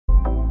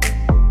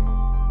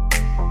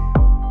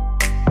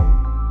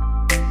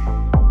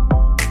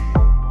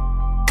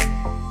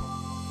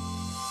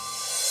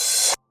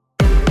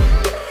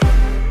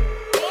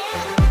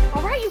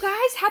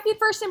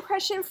First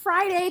Impression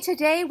Friday.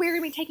 Today we're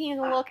going to be taking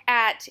a look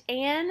at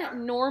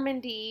Ann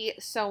Normandy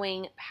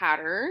sewing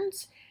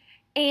patterns,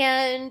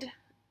 and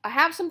I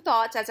have some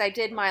thoughts as I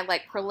did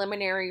my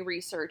preliminary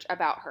research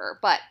about her,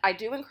 but I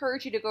do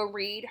encourage you to go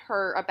read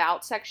her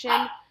about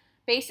section.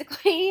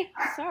 Basically,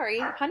 sorry,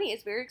 honey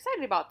is very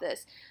excited about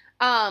this.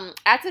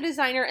 As a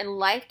designer and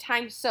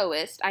lifetime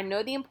sewist, I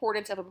know the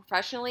importance of a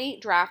professionally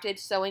drafted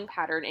sewing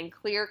pattern and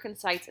clear,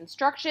 concise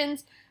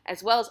instructions,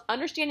 as well as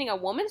understanding a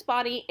woman's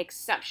body,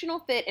 exceptional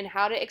fit, and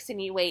how to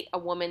accentuate a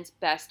woman's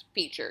best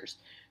features.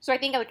 So I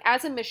think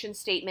as a mission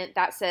statement,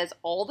 that says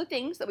all the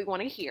things that we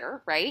want to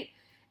hear, right?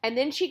 And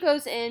then she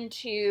goes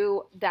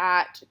into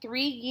that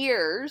 3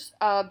 years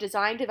of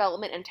design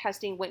development and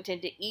testing went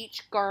into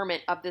each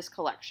garment of this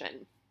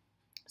collection.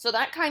 So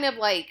that kind of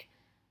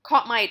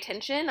caught my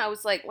attention. I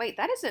was like, wait,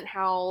 that isn't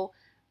how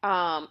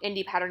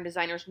indie pattern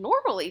designers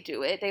normally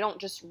do it. They don't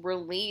just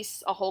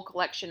release a whole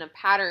collection of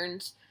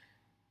patterns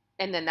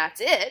and then that's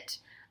it.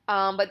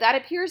 But that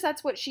appears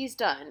that's what she's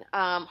done.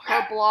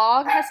 Her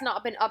blog has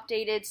not been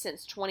updated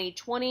since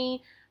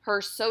 2020.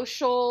 Her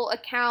social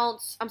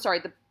accounts,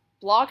 the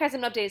blog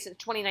hasn't been updated since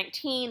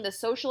 2019. The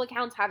social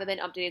accounts haven't been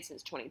updated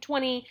since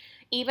 2020.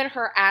 Even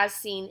her as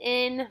seen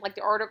in,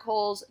 the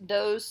articles,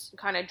 those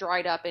kind of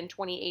dried up in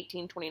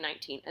 2018,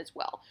 2019 as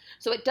well.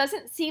 So it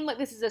doesn't seem like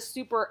this is a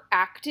super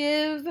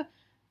active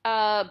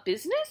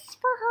business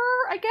for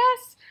her, I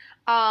guess.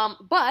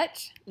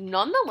 But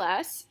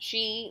nonetheless,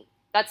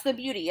 that's the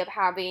beauty of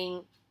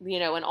having,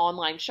 an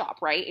online shop,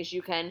 right? Is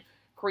you can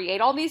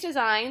create all these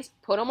designs,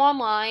 put them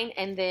online,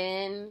 and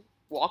then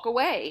walk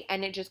away.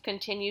 And it just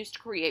continues to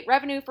create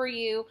revenue for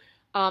you,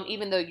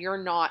 even though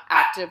you're not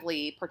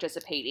actively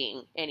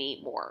participating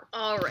anymore.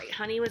 All right,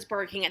 honey was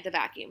barking at the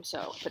vacuum, so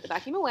I put the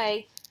vacuum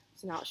away.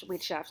 So now we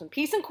should have some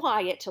peace and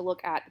quiet to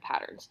look at the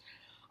patterns.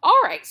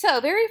 All right,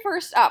 so very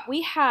first up,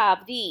 we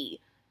have the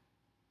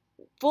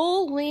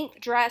full-length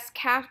dress,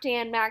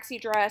 caftan,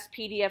 maxi dress,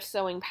 PDF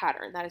sewing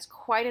pattern. That is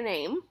quite a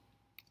name.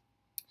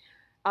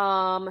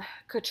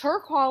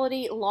 Couture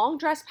quality, long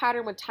dress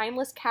pattern with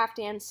timeless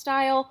caftan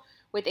style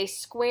with a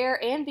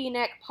square and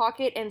V-neck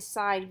pocket and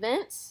side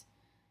vents.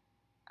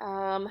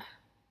 Oh,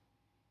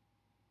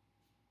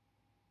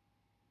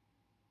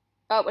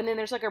 and then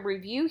there's a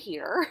review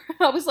here.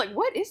 I was like,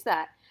 what is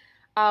that?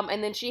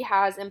 And then she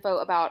has info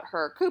about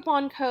her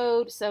coupon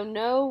code, so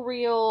no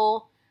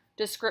real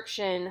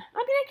description. I mean,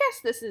 I guess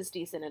this is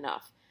decent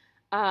enough.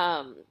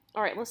 All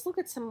right, let's look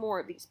at some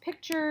more of these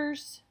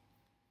pictures.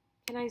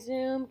 Can I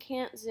zoom?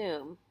 Can't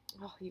zoom.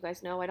 Oh, you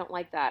guys know I don't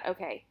like that.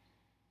 Okay.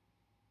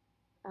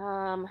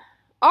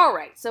 All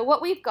right, so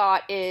what we've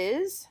got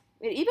is,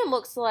 it even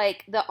looks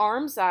like the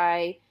arm's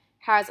eye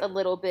has a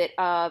little bit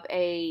of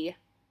a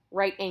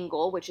right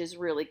angle, which is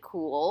really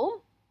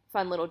cool.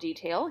 Fun little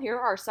detail. Here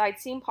are side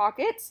seam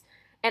pockets.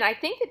 And I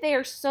think that they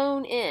are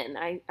sewn in.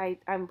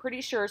 I'm pretty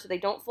sure, so they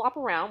don't flop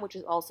around, which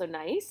is also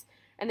nice.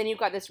 And then you've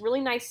got this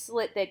really nice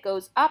slit that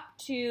goes up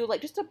to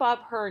just above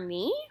her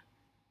knee.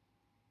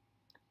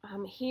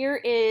 Here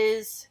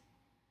is,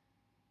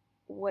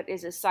 what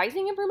is this,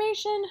 sizing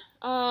information?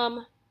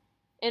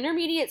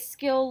 Intermediate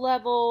skill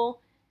level,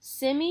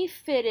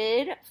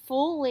 semi-fitted,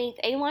 full-length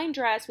A-line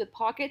dress with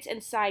pockets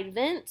and side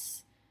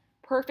vents.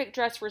 Perfect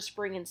dress for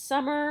spring and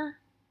summer.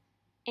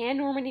 Ann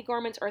Normandy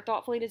garments are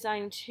thoughtfully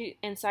designed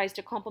and sized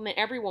to complement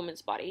every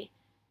woman's body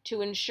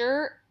to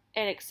ensure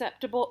an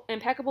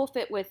impeccable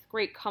fit with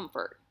great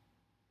comfort.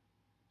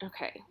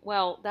 Okay,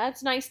 well,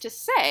 that's nice to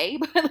say,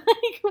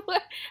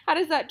 but how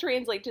does that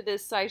translate to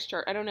this size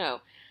chart? I don't know.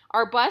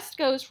 Our bust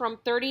goes from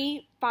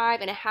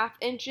 35.5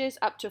 inches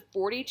up to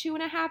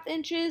 42.5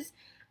 inches,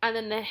 and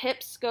then the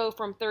hips go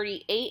from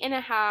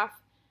 38.5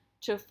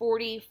 to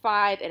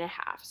 45.5.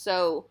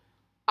 So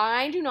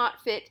I do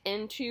not fit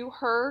into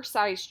her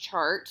size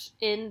chart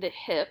in the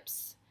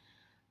hips,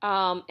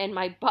 and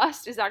my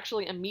bust is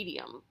actually a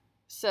medium.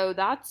 So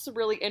that's a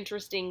really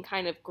interesting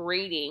kind of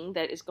grading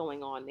that is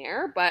going on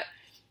there. But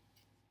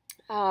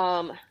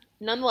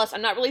nonetheless,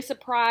 I'm not really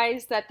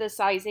surprised that the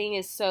sizing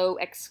is so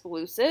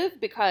exclusive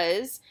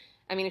because,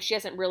 I mean, if she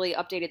hasn't really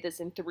updated this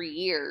in 3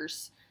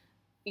 years,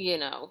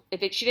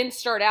 if she didn't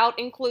start out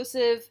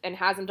inclusive and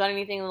hasn't done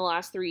anything in the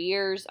last 3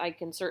 years, I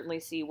can certainly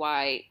see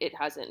why it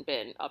hasn't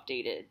been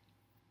updated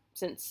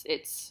since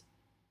its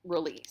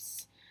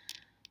release.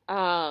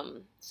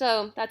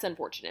 So that's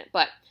unfortunate.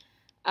 But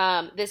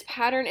this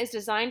pattern is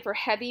designed for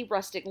heavy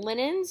rustic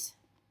linens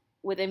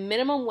with a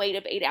minimum weight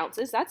of 8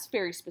 ounces. That's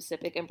very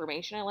specific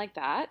information. I like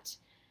that.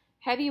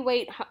 Heavy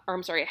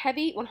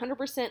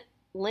 100%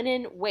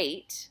 linen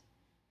weight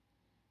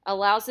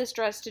allows this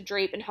dress to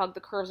drape and hug the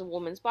curves of a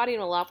woman's body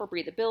and allow for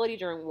breathability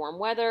during warm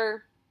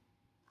weather.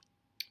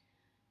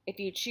 If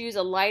you choose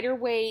a lighter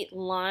weight,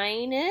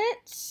 line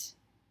it.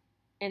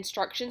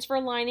 Instructions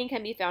for lining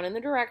can be found in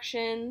the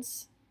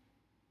directions.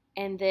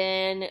 And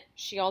then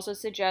she also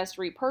suggests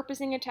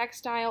repurposing a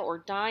textile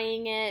or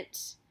dyeing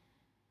it.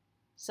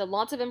 So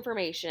lots of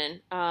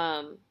information.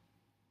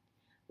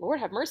 Lord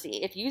have mercy.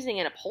 If using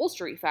an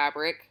upholstery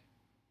fabric,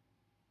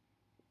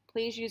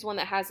 Please use one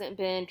that hasn't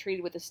been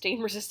treated with a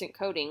stain-resistant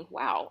coating.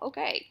 Wow,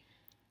 okay.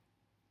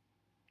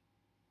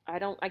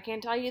 I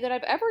can't tell you that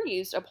I've ever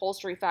used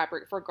upholstery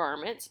fabric for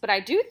garments, but I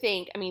do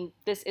think, I mean,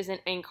 this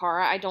isn't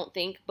Ankara, I don't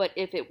think, but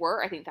if it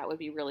were, I think that would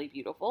be really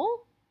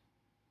beautiful.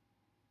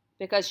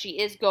 Because she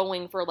is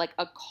going for like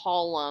a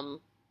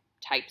column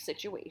type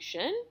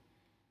situation.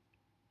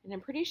 And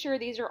I'm pretty sure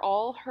these are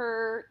all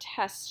her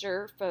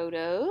tester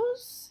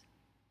photos.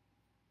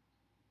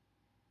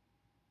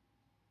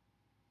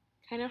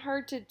 Kind of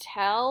hard to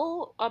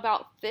tell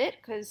about fit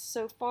because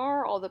so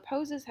far all the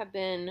poses have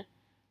been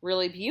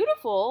really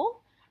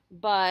beautiful,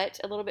 but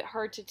a little bit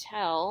hard to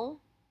tell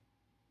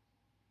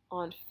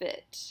on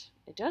fit.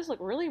 It does look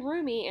really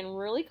roomy and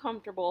really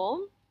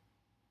comfortable.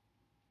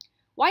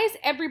 Why is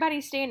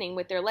everybody standing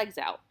with their legs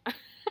out? I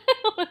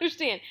don't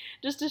understand.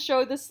 Just to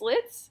show the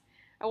slits?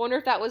 I wonder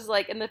if that was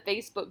like in the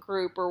Facebook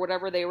group or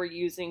whatever they were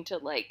using to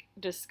like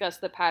discuss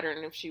the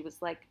pattern. If she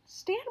was like,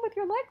 stand with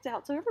your legs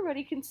out so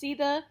everybody can see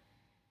the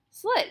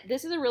slit.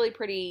 This is a really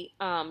pretty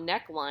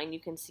neckline. You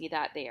can see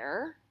that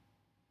there.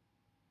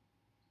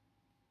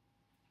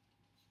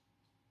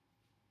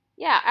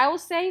 Yeah, I will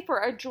say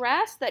for a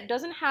dress that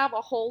doesn't have a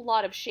whole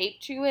lot of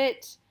shape to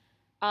it,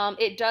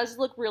 it does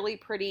look really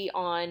pretty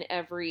on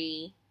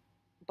every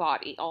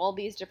body. All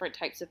these different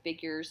types of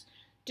figures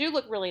do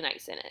look really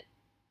nice in it.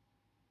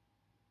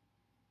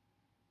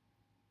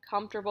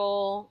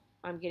 Comfortable.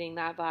 I'm getting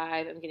that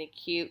vibe. I'm getting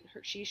cute.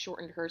 She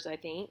shortened hers, I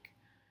think.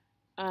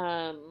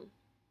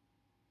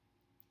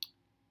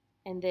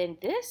 And then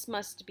this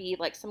must be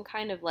like some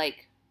kind of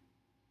like,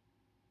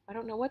 I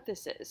don't know what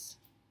this is.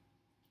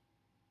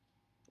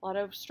 A lot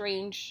of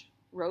strange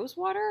rose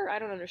water. I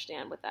don't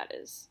understand what that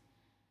is.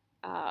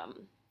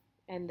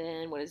 And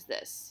then what is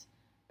this?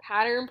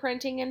 Pattern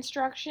printing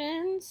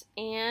instructions.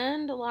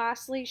 And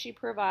lastly, she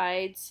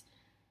provides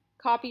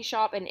copy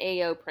shop and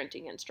AO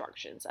printing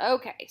instructions.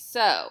 Okay,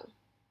 so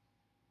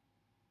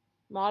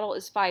model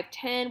is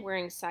 5'10",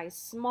 wearing size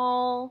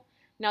small.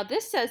 Now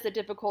this says the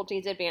difficulty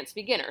is advanced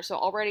beginner, so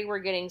already we're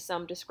getting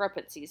some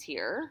discrepancies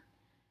here.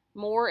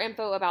 More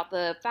info about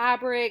the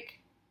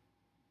fabric,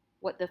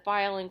 what the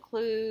file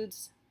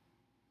includes.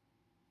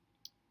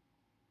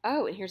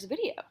 Oh, and here's a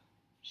video.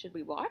 Should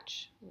we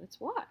watch? Let's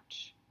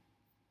watch.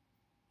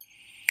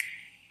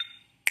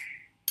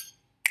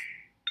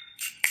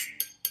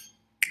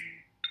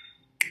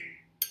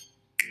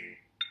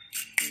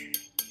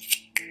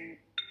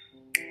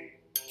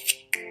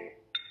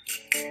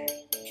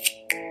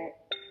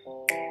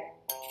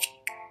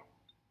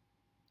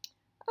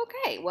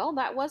 Okay, well,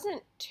 that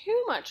wasn't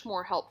too much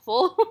more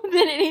helpful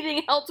than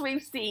anything else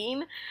we've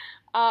seen.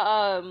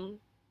 Yeah,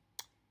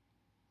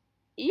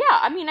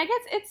 I mean, I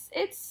guess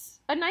it's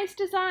a nice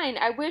design.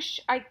 I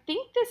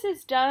think this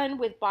is done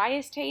with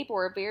bias tape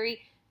or a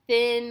very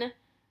thin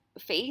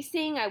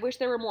facing. I wish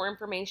there were more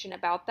information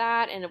about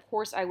that. And of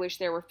course, I wish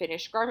there were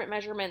finished garment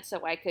measurements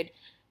so I could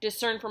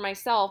discern for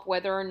myself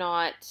whether or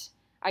not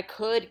I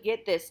could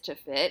get this to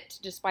fit,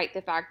 despite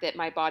the fact that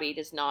my body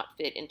does not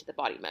fit into the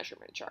body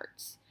measurement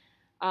charts.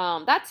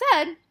 That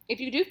said, if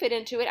you do fit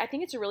into it, I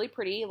think it's a really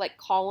pretty, like,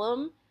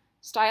 column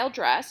style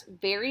dress,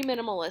 very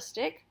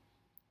minimalistic,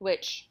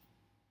 which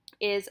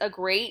is a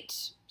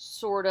great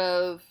sort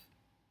of,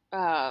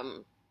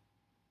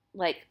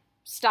 like,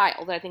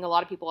 style that I think a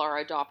lot of people are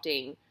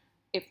adopting.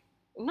 If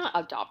not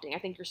adopting, I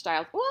think your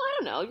style, well, I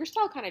don't know, your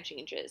style kind of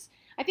changes.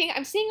 I think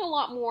I'm seeing a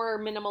lot more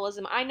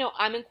minimalism. I know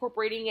I'm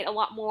incorporating it a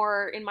lot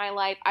more in my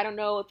life. I don't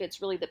know if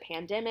it's really the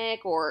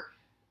pandemic or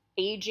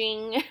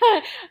aging,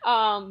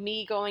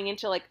 me going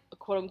into like a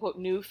quote unquote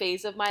new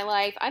phase of my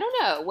life. I don't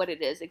know what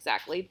it is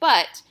exactly,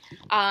 but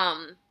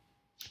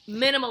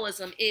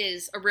minimalism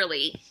is a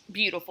really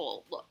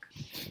beautiful look.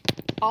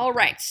 All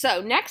right,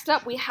 so next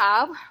up we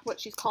have what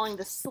she's calling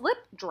the slip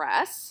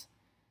dress.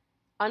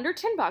 Under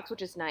 $10,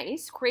 which is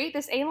nice. Create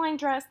this A-line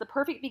dress, the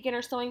perfect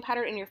beginner sewing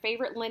pattern in your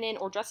favorite linen,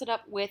 or dress it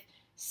up with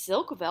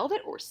silk,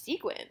 velvet, or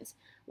sequins.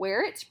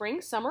 Wear it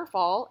spring, summer,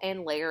 fall,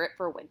 and layer it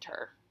for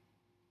winter.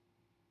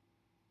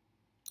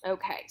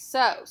 Okay,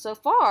 so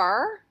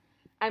far,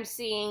 I'm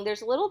seeing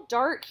there's a little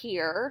dark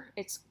here.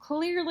 It's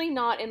clearly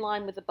not in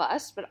line with the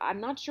bust, but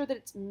I'm not sure that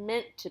it's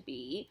meant to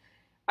be.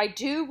 I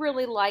do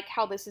really like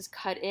how this is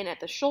cut in at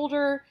the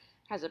shoulder.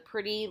 Has a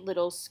pretty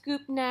little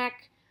scoop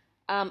neck,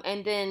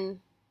 and then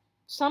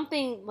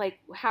something like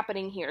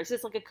happening here. Is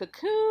this like a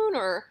cocoon,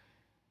 or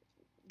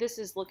this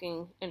is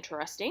looking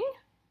interesting?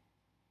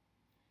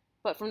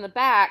 But from the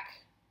back,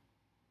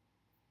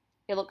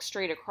 it looks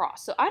straight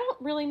across. So I don't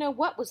really know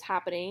what was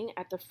happening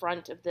at the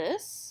front of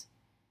this.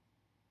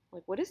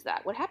 Like, what is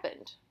that? What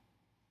happened?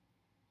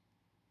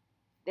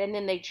 And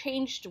then they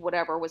changed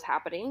whatever was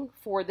happening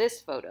for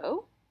this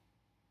photo.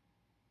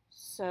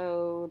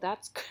 So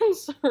that's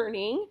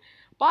concerning.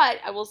 But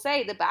I will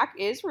say the back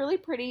is really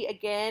pretty.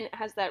 Again, it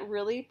has that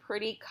really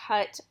pretty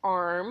cut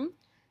arm.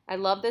 I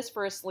love this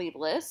for a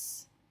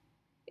sleeveless.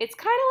 It's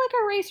kind of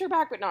like a racer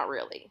back, but not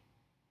really.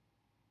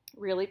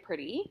 Really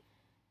pretty.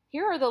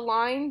 Here are the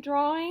line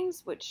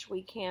drawings, which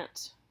we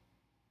can't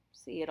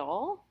see at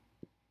all.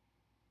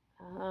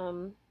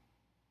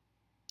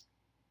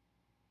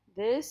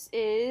 this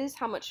is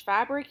how much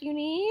fabric you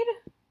need.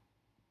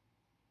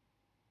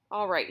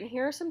 All right, and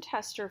here are some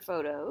tester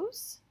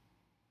photos.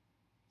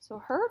 So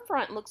her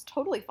front looks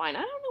totally fine.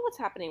 I don't know what's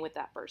happening with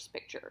that first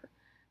picture,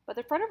 but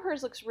the front of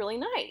hers looks really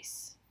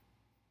nice.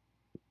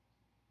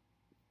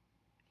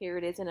 Here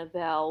it is in a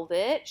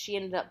velvet. She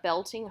ended up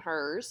belting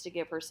hers to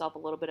give herself a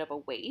little bit of a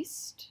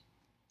waist.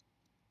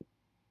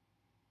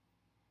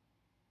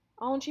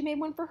 Oh, and she made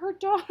one for her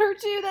daughter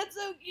too. That's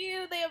so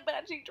cute. They have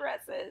matching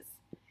dresses.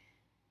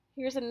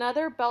 Here's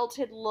another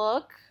belted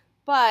look,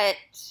 but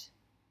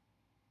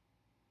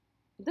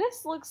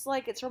this looks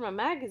like it's from a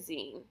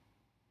magazine.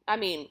 I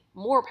mean,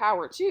 more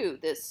power to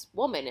this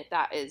woman if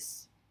that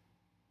is,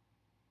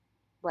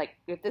 like,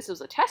 if this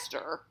was a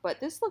tester, but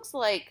this looks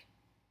like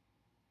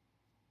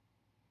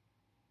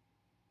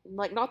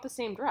not the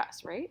same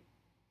dress, right?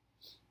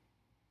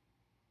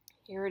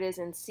 Here it is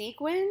in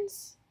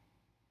sequins.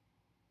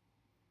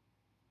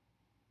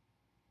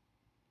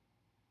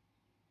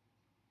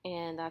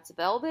 And that's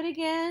velvet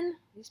again.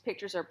 These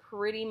pictures are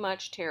pretty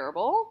much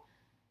terrible.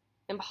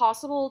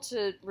 Impossible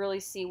to really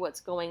see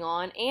what's going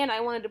on. And I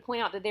wanted to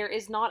point out that there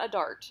is not a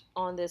dart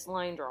on this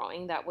line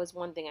drawing. That was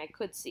one thing I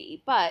could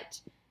see.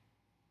 But,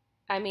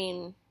 I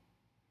mean,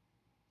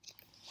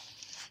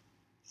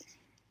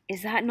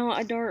 is that not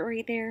a dart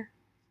right there?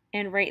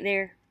 And right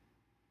there?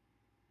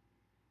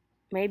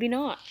 Maybe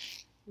not.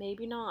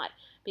 Maybe not.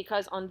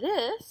 Because on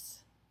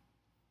this,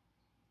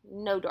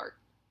 no dart.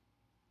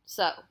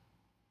 So,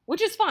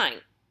 which is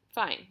fine.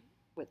 Fine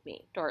with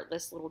me.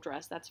 Dartless little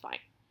dress, that's fine.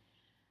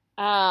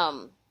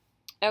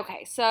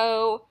 Okay,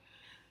 so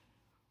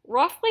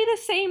roughly the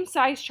same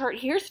size chart.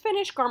 Here's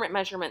finished garment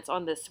measurements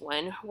on this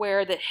one,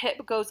 where the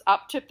hip goes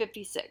up to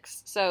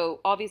 56.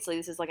 So obviously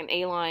this is like an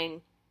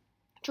A-line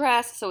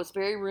dress, so it's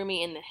very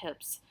roomy in the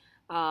hips.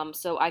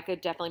 So I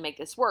could definitely make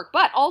this work.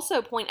 But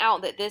also point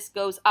out that this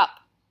goes up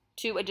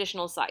 2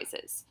 additional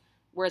sizes,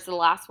 whereas the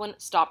last one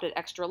stopped at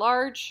extra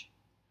large.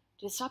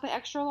 Did it stop at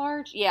extra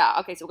large? Yeah,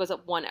 okay, so it goes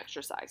up 1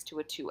 extra size to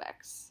a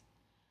 2X.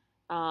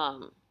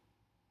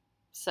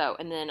 So,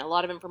 and then a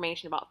lot of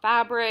information about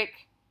fabric,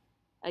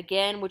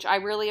 again, which I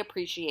really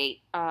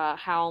appreciate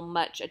how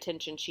much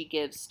attention she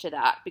gives to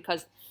that,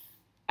 because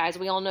as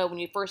we all know, when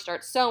you first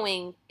start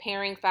sewing,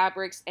 pairing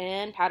fabrics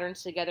and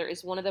patterns together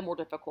is one of the more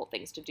difficult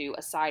things to do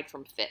aside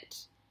from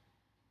fit.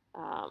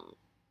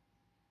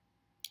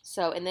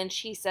 And then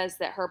she says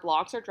that her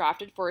blocks are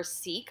drafted for a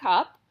C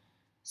cup,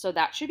 so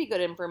that should be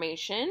good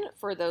information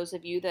for those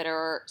of you that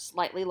are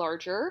slightly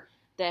larger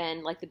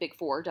than like the Big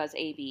Four does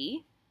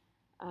AB.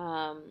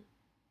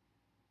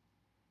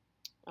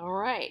 All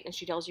right, and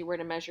she tells you where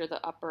to measure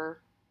the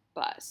upper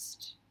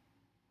bust.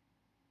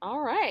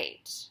 All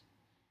right.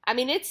 I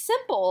mean, it's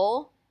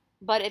simple,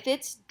 but if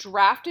it's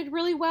drafted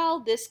really well,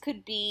 this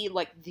could be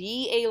like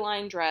the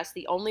A-line dress,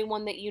 the only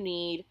one that you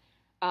need.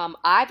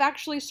 I've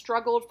actually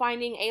struggled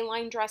finding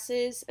A-line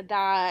dresses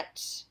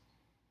that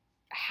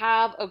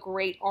have a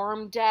great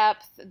arm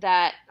depth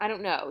that, I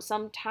don't know,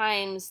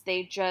 sometimes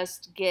they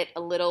just get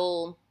a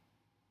little,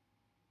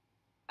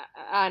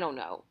 I don't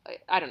know,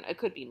 it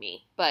could be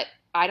me, but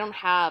I don't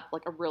have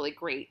like a really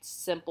great,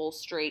 simple,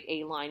 straight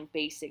A-line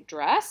basic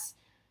dress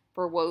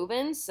for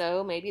woven,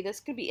 so maybe this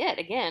could be it.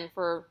 Again,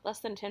 for less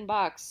than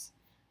 $10,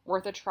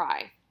 worth a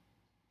try.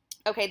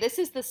 Okay, this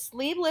is the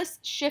sleeveless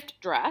shift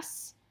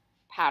dress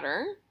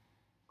pattern.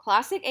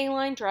 Classic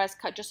A-line dress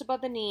cut just above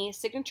the knee,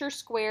 signature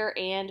square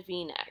and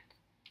V-neck.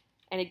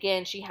 And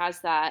again, she has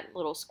that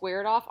little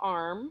squared off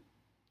arm.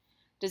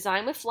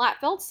 Designed with flat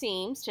felt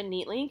seams to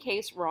neatly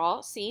encase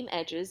raw seam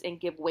edges and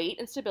give weight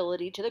and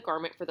stability to the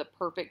garment for the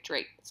perfect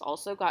drape. It's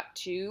also got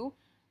 2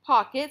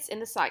 pockets in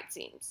the side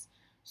seams.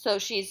 So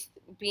she's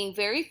being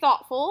very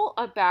thoughtful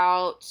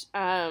about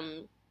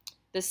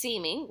the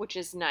seaming, which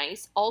is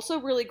nice.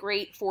 Also really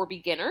great for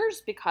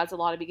beginners because a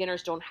lot of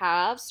beginners don't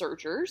have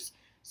sergers.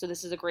 So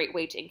this is a great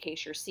way to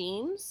encase your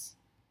seams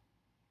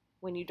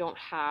when you don't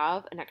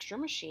have an extra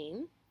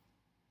machine.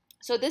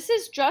 So this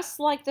is just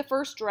like the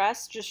first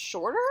dress, just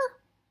shorter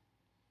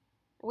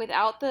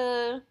without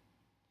the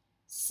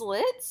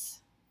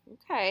slits.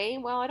 Okay,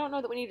 well, I don't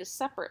know that we need a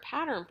separate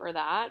pattern for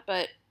that,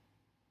 but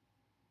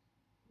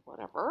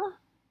whatever.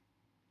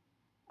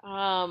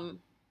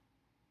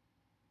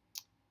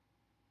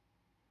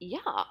 Yeah,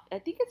 I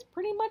think it's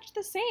pretty much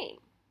the same.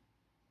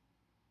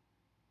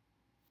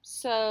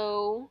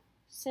 So,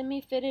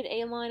 semi-fitted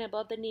A-line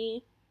above the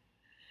knee.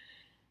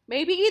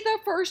 Maybe the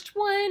first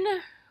one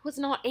was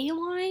not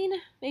A-line.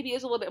 Maybe it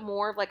was a little bit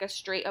more of like a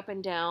straight up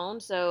and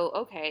down. So,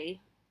 okay.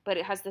 But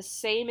it has the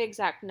same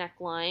exact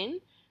neckline.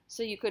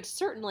 So you could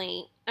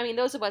certainly, I mean,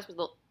 those of us with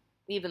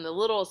even the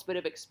littlest bit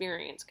of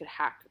experience could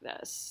hack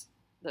those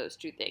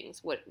 2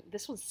 things.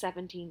 This one's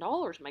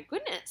 $17. My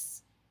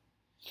goodness.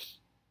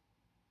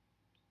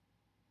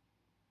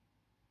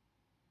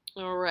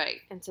 All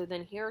right. And so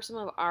then here are some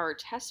of our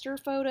tester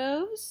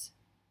photos.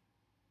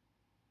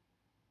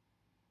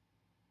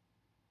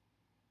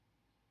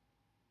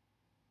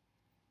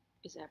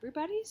 Is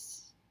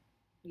everybody's?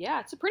 Yeah,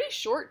 it's a pretty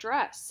short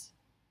dress.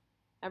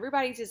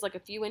 Everybody's is like a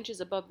few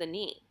inches above the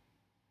knee.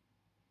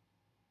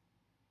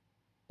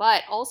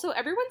 But also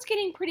everyone's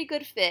getting pretty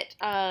good fit.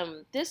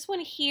 This one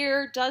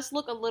here does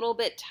look a little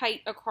bit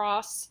tight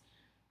across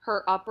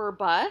her upper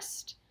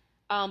bust,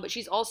 but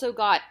she's also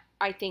got,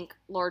 I think,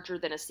 larger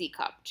than a C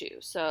cup too.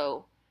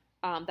 So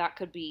that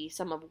could be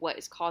some of what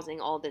is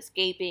causing all this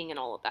gaping and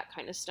all of that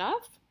kind of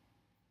stuff.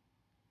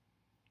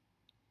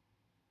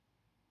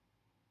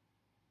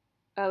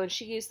 Oh, and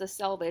she used the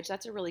selvage.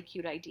 That's a really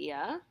cute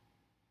idea.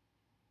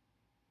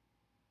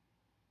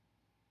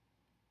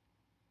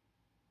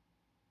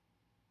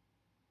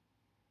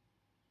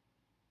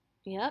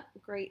 Yep,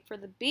 great for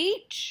the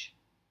beach.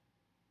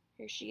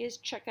 Here she is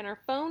checking her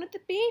phone at the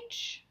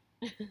beach.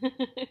 Okay.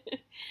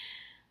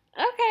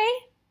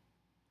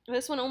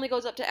 This one only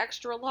goes up to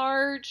extra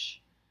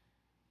large.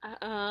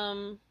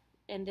 And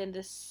then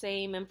the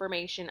same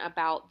information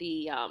about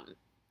the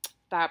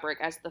fabric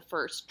as the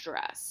first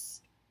dress.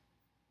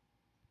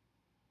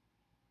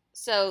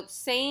 So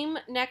same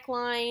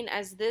neckline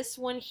as this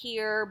one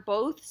here,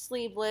 both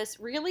sleeveless.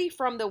 Really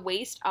from the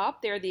waist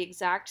up, they're the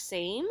exact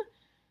same.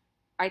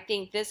 I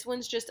think this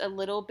one's just a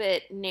little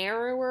bit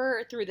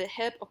narrower through the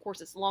hip. Of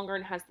course, it's longer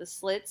and has the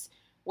slits,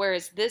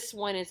 whereas this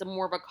one is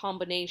more of a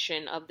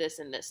combination of this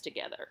and this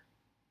together.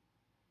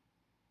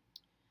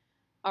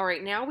 All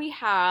right, now we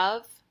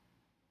have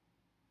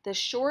the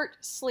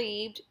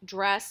short-sleeved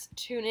dress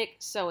tunic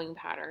sewing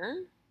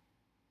pattern.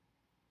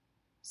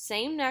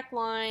 Same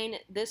neckline.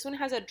 This one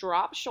has a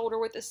drop shoulder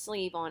with a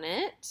sleeve on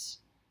it.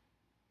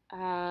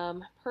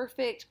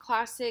 Perfect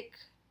classic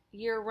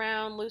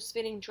year-round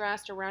loose-fitting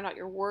dress to round out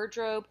your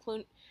wardrobe.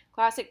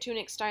 Classic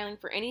tunic styling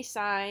for any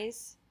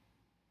size.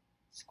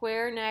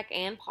 Square neck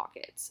and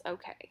pockets.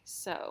 Okay,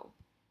 so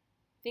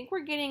I think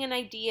we're getting an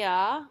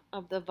idea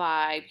of the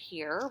vibe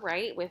here,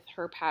 right? With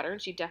her pattern.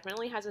 She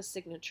definitely has a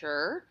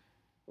signature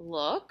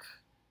look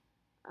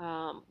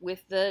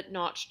with the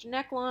notched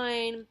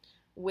neckline,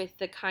 with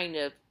the kind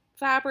of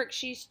fabric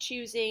she's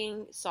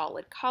choosing,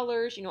 solid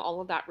colors, you know,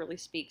 all of that really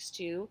speaks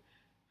to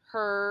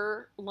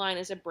her line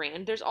as a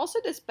brand. There's also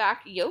this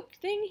back yoke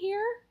thing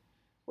here,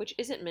 which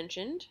isn't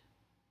mentioned,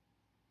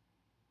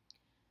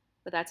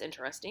 but that's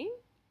interesting.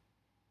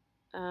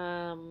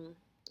 And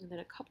then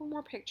a couple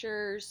more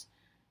pictures.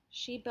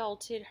 She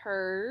belted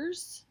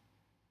hers.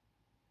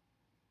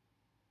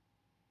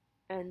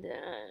 And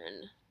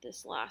then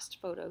this last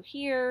photo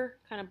here,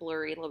 kind of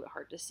blurry, a little bit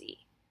hard to see.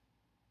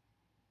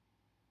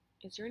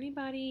 Is there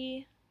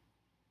anybody?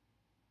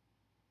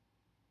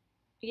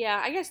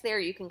 Yeah, I guess there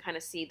you can kind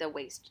of see the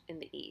waist in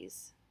the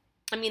ease.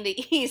 I mean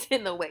the ease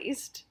in the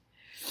waist.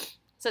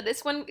 So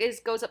this one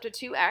goes up to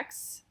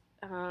 2X.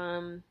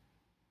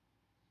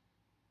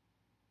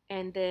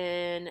 And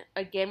then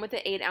again with the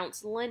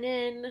 8-ounce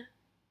linen.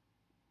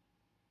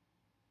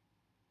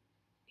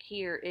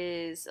 Here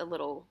is a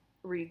little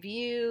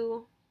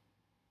review.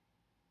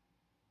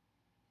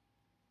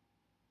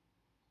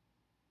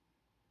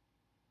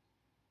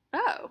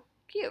 Oh,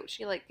 cute.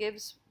 She like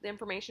gives the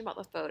information about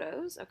the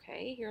photos.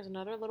 Okay, here's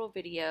another little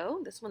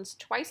video. This one's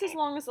twice as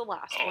long as the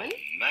last one.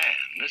 Oh man,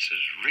 this is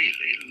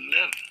really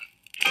living.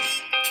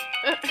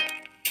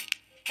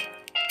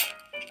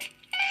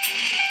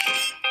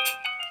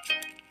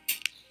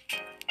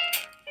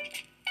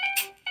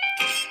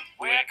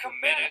 We're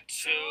committed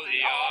to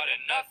the art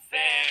and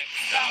nothing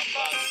stop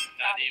us.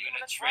 Not even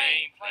a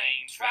train,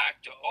 plane,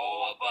 tractor,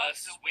 or a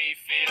bus. We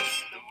feel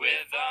the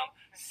rhythm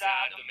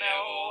inside the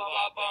marrow of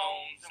our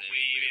bones, and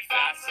we be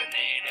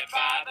fascinated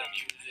by the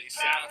music,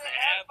 sounds, and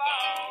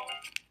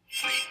headphones.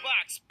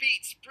 Freebox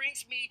beats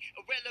brings me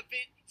a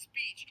relevant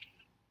speech.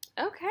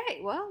 Okay,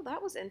 well, that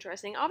was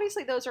interesting.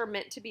 Obviously, those are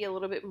meant to be a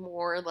little bit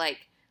more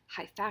like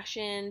high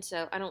fashion,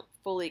 so I don't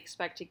fully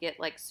expect to get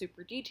like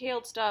super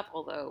detailed stuff,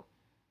 although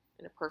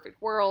in a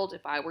perfect world,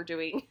 if I were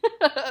doing,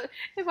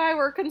 if I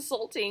were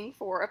consulting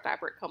for a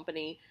fabric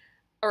company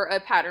or a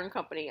pattern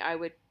company, I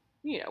would,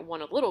 you know,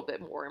 want a little bit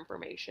more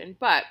information,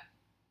 but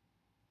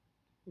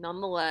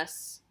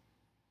nonetheless,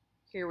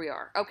 here we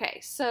are. Okay,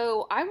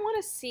 so I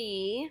want to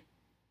see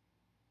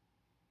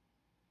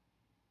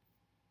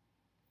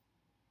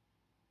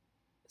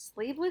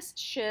sleeveless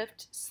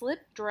shift, slip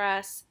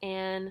dress,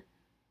 and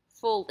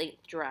full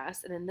length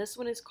dress, and then this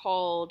one is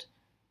called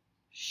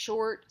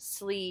short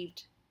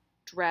sleeved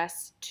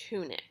dress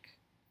tunic.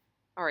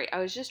 All right, I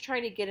was just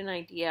trying to get an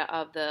idea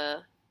of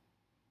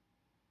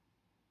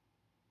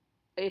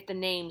if the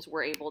names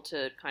were able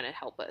to kind of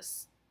help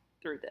us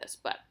through this,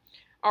 but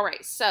all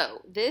right,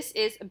 so this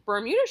is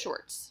Bermuda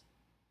shorts.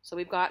 So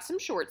we've got some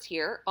shorts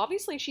here.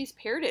 Obviously, she's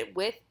paired it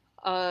with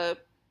I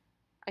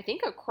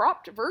think a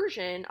cropped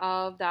version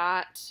of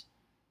that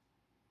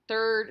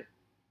third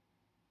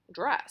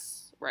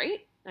dress,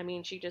 right? I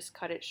mean, she just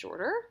cut it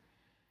shorter.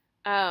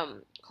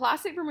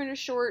 Classic Bermuda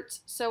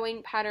shorts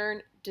sewing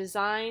pattern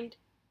designed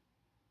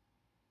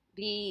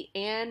the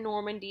Ann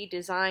Normandy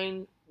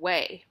Design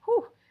way.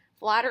 Whew.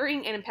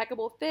 Flattering and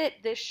impeccable fit.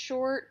 This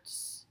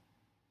shorts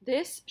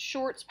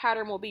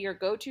pattern will be your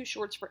go-to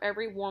shorts for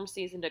every warm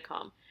season to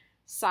come.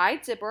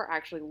 Side zipper. I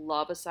actually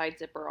love a side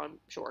zipper on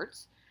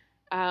shorts.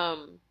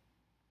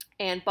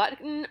 And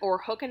button or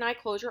hook and eye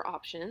closure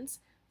options.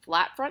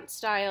 Flat front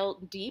style,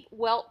 deep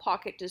welt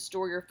pocket to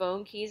store your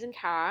phone, keys, and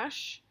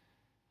cash.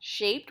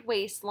 Shaped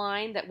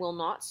waistline that will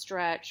not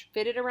stretch.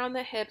 Fitted around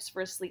the hips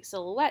for a sleek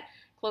silhouette.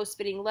 Close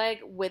fitting leg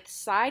with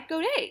side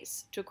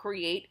godets to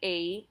create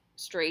a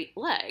straight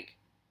leg.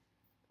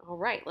 All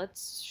right,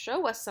 let's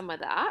show us some of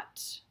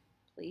that,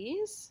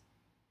 please.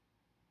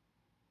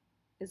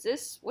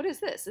 What is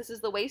this? This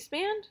is the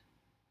waistband?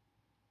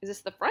 Is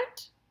this the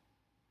front?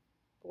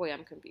 Boy,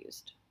 I'm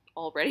confused.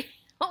 Already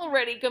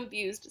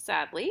confused,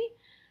 sadly.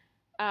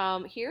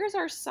 Here's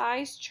our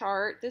size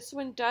chart. This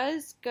one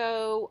does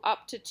go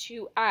up to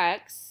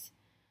 2X.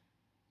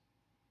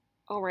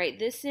 All right,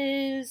 this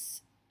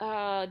is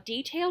a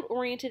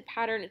detailed-oriented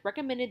pattern. It's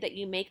recommended that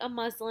you make a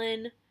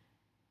muslin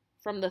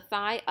from the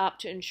thigh up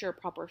to ensure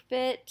proper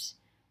fit.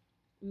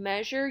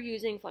 Measure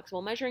using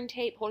flexible measuring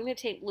tape. Holding the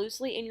tape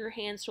loosely in your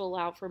hands to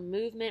allow for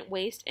movement.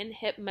 Waist and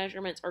hip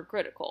measurements are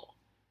critical.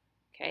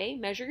 Okay,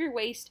 measure your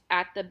waist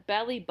at the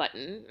belly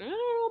button. I don't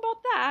know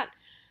about that,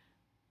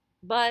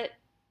 but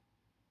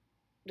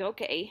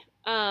okay.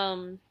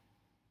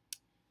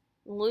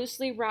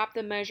 Loosely wrap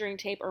the measuring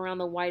tape around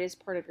the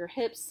widest part of your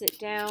hips. Sit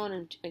down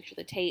and make sure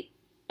the tape.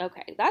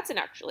 Okay, that's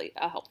actually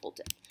a helpful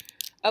tip.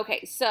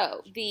 Okay,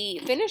 so the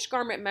finished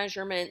garment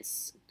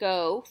measurements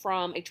go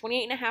from a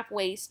 28.5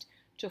 waist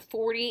to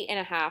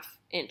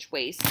 40.5-inch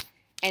waist,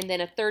 and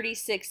then a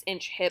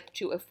 36-inch hip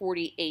to a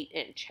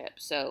 48-inch hip.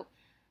 So,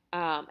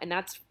 and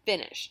that's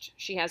finished.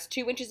 She has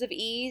 2 inches of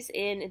ease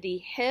in the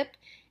hip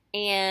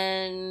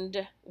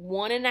and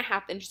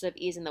 1.5 inches of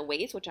ease in the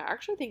waist, which I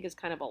actually think is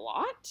kind of a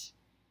lot.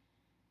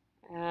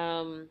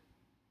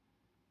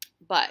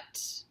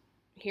 But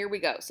here we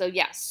go. So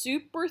yeah,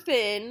 super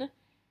thin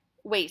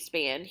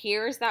waistband.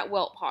 Here's that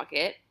welt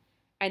pocket,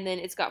 and then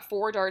it's got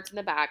 4 darts in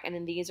the back, and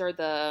then these are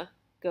the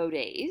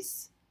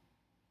godets.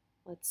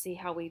 Let's see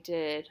how we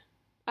did.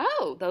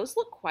 Oh, those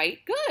look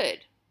quite good.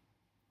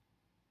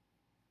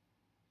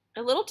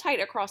 A little tight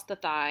across the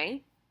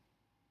thigh.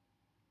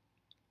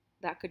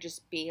 That could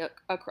just be a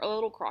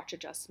little crotch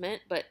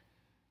adjustment, but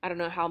I don't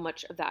know how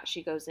much of that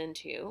she goes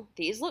into.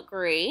 These look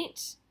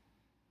great.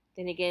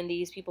 Then again,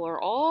 these people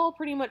are all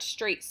pretty much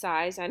straight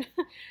size, and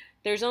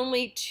there's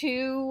only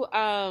two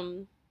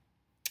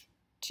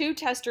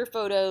tester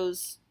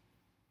photos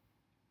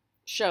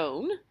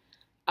shown.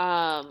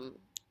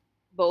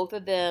 Both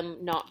of them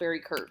not very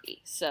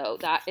curvy. So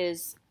that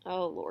is,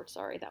 oh Lord,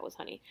 sorry, that was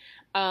honey.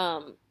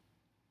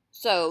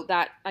 So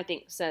that I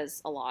think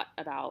says a lot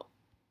about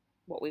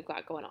what we've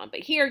got going on. But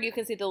here you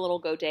can see the little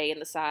godet in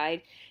the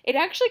side. It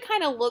actually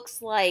kind of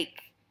looks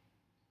like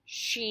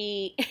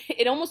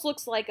it almost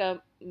looks like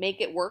a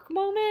make it work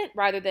moment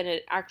rather than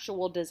an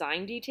actual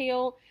design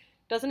detail.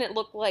 Doesn't it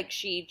look like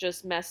she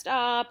just messed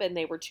up and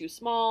they were too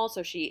small,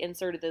 so she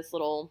inserted this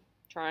little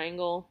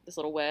triangle, this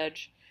little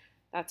wedge?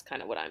 That's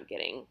kind of what I'm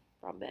getting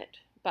from it.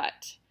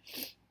 But,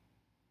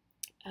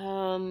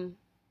 all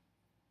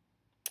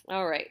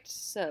right,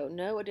 so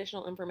no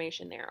additional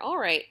information there. All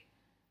right,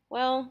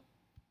 well,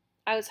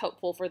 I was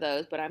hopeful for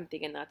those, but I'm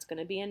thinking that's going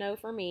to be a no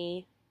for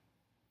me.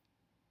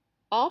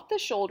 Off the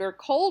shoulder,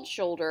 cold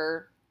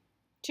shoulder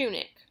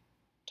tunic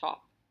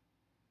top.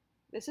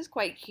 This is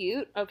quite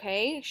cute.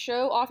 Okay,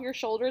 show off your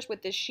shoulders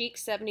with this chic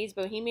 70s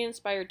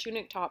bohemian-inspired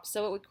tunic top.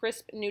 Sew it with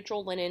crisp,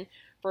 neutral linen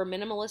for a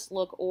minimalist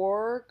look,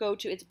 or go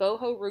to its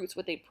boho roots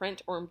with a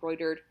print or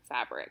embroidered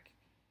fabric.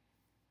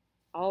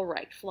 All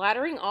right,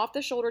 flattering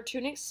off-the-shoulder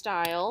tunic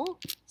style,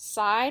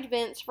 side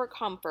vents for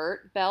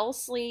comfort, bell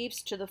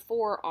sleeves to the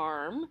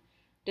forearm,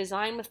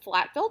 designed with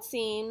flat felt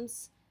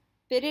seams,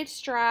 fitted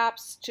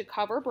straps to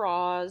cover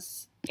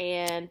bras,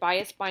 and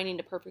bias binding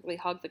to perfectly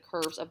hug the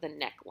curves of the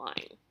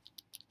neckline.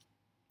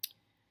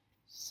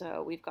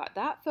 So we've got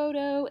that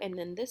photo, and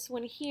then this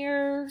one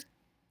here,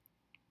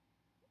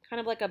 kind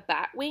of like a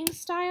bat wing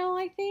style,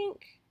 I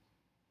think.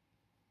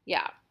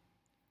 Yeah.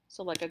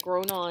 So like a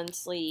grown-on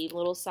sleeve,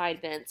 little side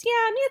vents. Yeah,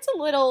 I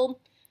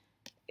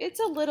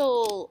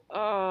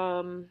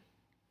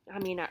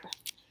mean,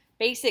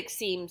 basic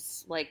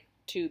seems like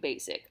too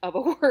basic of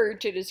a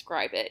word to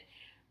describe it.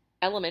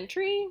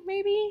 Elementary,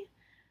 maybe?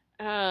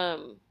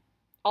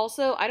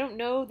 Also, I don't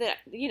know that,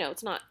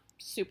 it's not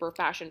super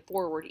fashion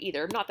forward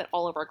either. Not that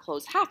all of our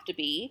clothes have to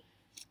be,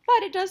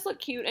 but it does look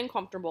cute and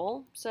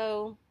comfortable.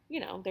 So,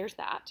 there's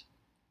that.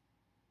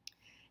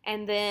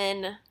 And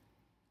then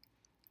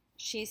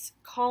she's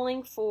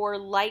calling for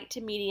light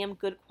to medium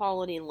good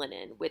quality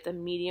linen with a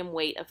medium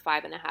weight of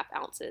 5.5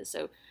 ounces.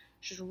 So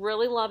she's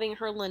really loving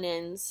her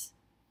linens.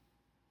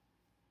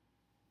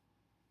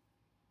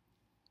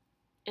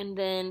 And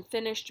then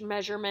finished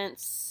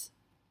measurements.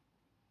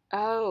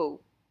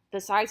 Oh,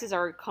 the sizes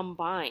are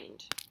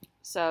combined.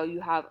 So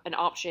you have an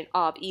option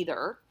of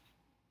either.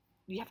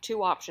 You have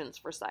 2 options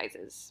for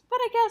sizes. But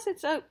I guess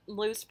it's a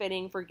loose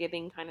fitting,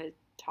 forgiving kind of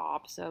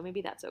top. So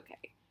maybe that's okay.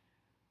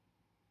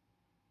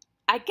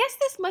 I guess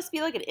this must be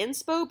like an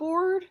inspo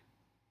board.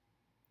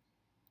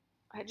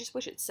 I just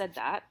wish it said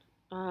that.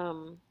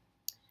 And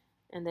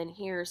then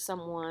here's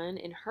someone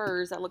in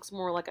hers that looks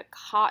more like a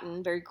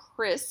cotton, very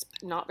crisp,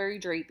 not very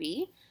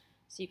drapey.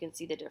 So you can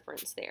see the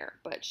difference there.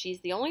 But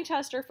she's the only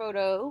tester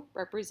photo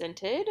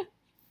represented.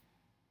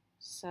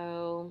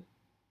 So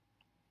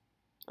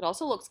it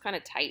also looks kind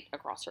of tight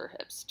across her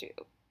hips too.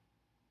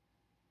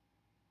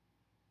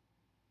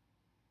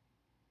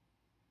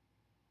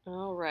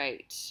 All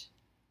right.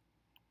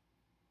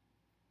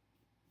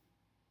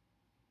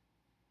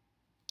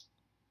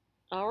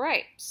 All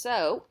right,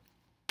 so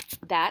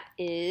that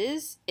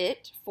is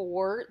it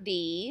for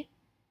the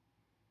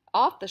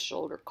off the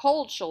shoulder,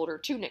 cold shoulder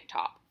tunic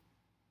top.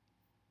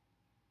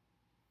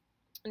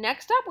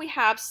 Next up, we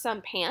have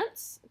some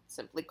pants,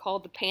 simply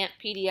called the Pant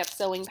PDF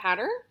Sewing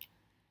Pattern.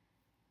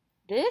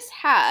 This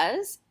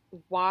has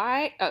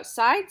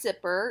side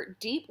zipper,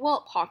 deep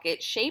welt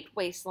pocket, shaped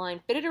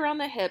waistline, fitted around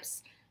the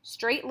hips,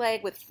 straight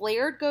leg with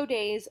flared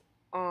godets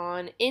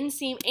on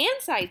inseam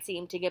and side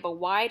seam to give a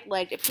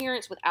wide-legged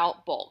appearance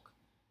without bulk.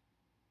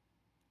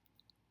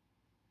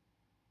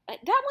 That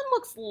one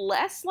looks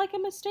less like a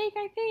mistake,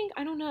 I think.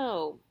 I don't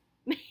know.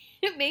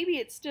 Maybe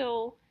it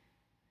still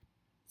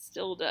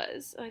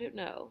does. I don't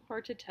know.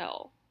 Hard to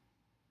tell.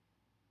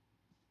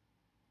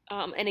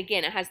 And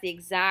again, it has the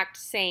exact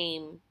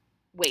same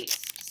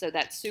waist. So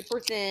that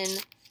super thin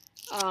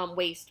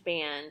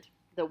waistband.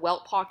 The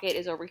welt pocket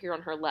is over here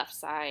on her left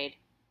side.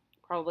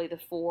 Probably the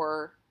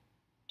 4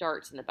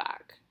 darts in the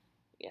back.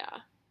 Yeah.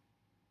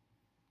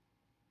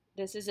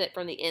 This is it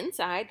from the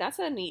inside. That's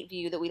a neat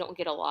view that we don't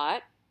get a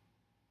lot.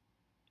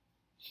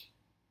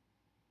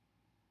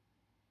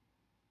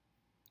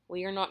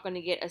 We are not going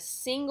to get a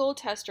single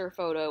tester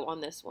photo on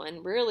this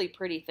one. Really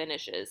pretty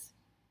finishes.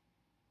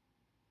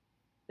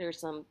 There's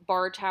some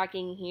bar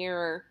tacking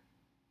here.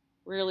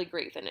 Really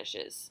great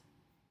finishes.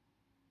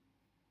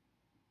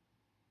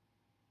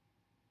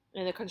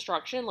 And the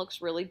construction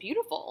looks really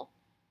beautiful.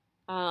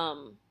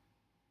 I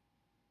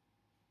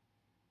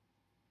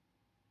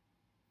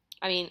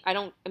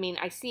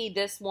see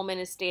this woman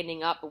is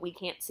standing up, but we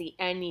can't see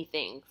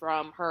anything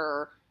from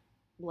her,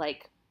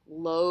 like,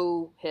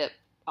 low hip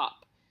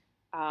up.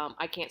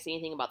 I can't see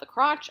anything about the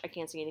crotch. I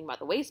can't see anything about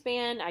the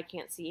waistband. I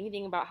can't see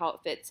anything about how it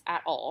fits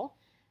at all.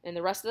 And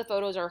the rest of the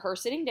photos are her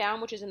sitting down,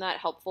 which isn't that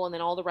helpful, and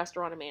then all the rest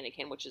are on a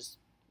mannequin, which is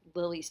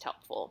the least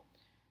helpful.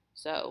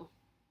 So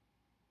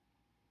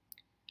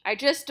I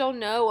just don't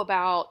know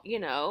about,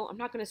 I'm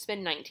not going to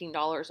spend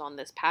 $19 on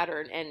this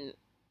pattern and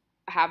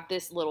have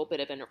this little bit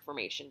of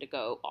information to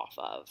go off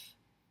of.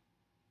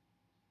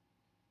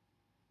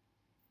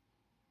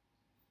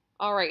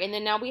 All right, and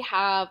then now we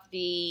have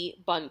the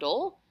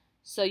bundle.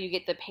 So you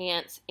get the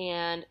pants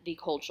and the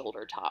cold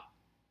shoulder top.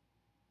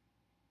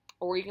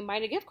 Or you can buy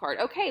a gift card.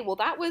 Okay, well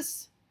that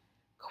was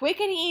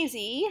quick and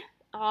easy.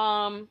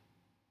 Ann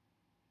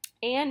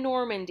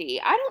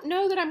Normandy. I don't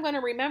know that I'm going to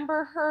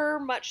remember her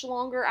much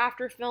longer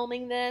after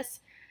filming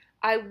this.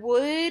 I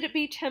would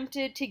be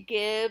tempted to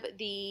give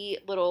the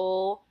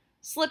little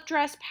slip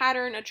dress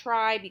pattern a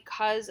try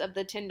because of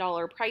the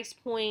 $10 price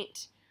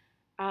point.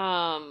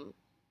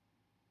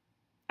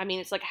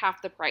 It's like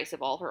half the price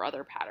of all her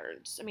other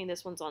patterns.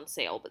 This one's on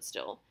sale, but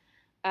still.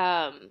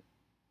 And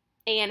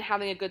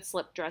having a good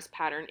slip dress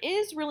pattern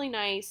is really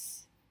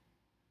nice.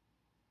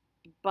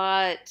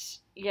 But,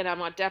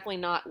 I'm definitely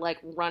not, like,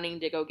 running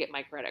to go get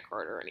my credit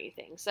card or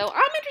anything. So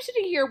I'm interested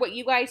to hear what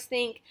you guys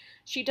think.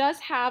 She does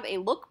have a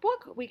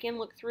lookbook we can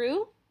look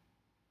through.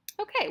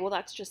 Okay, well,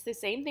 that's just the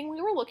same thing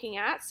we were looking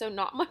at, so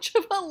not much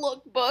of a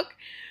lookbook.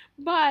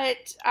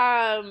 But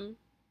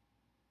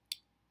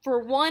for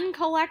one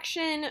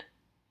collection,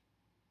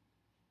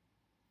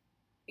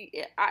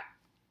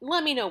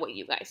 let me know what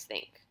you guys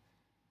think.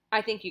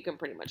 I think you can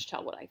pretty much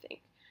tell what I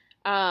think.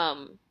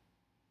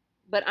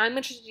 But I'm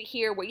interested to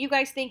hear what you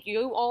guys think.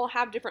 You all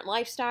have different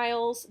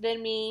lifestyles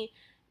than me.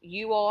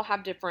 You all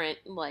have different,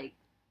 like,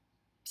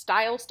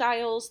 styles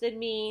than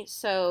me.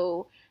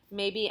 So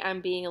maybe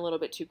I'm being a little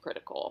bit too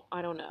critical.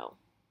 I don't know.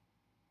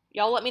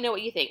 Y'all let me know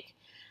what you think.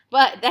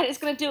 But that is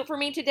going to do it for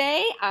me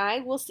today. I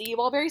will see you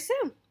all very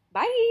soon.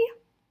 Bye.